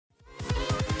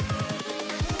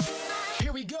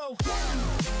go.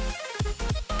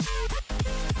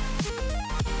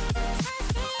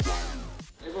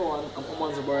 Everyone, I'm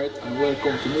Oman Zabarit and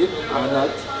welcome to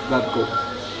Myth-or-Not.com.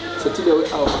 So today we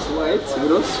have Miss White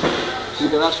with us.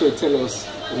 She's gonna actually tell us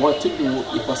what to do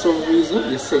if for some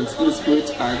reason you sense ill spirit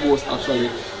or ghost actually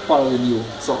following you.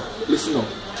 So listen up.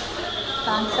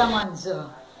 Thanks, Amanzo.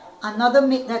 Another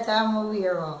myth that I'm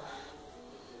aware of.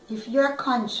 If you're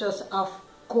conscious of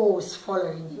ghosts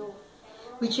following you,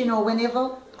 which you know,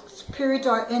 whenever spirit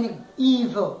or any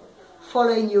evil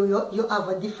following you, you have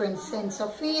a different sense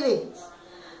of feelings.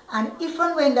 And if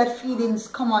and when that feelings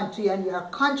come onto you and you are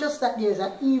conscious that there's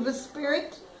an evil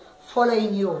spirit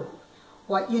following you,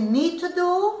 what you need to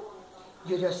do,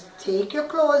 you just take your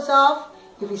clothes off.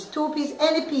 If it's two pieces,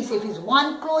 any piece, if it's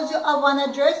one clothes you have on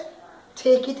a dress,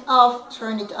 take it off,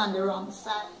 turn it on the wrong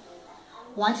side.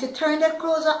 Once you turn that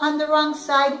clothes on the wrong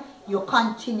side, you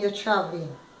continue traveling.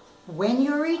 When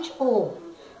you reach home,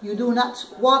 you do not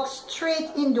walk straight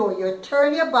indoor. You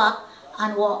turn your back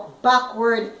and walk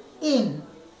backward in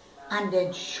and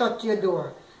then shut your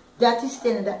door. That is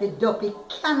saying that the Duppy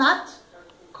cannot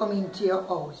come into your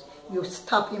house. You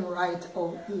stop him right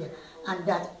out here. And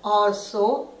that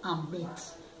also a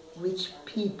myth which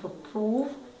people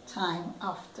prove time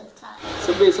after time.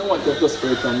 So based on what you just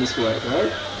heard from Miss White,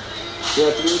 right? You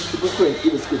have to prevent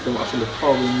evil spirit from actually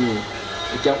following you.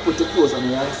 You can put your clothes on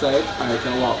the wrong side and you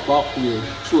can walk backward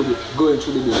through going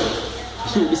through the door.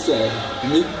 You decide,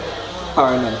 myth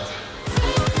or not.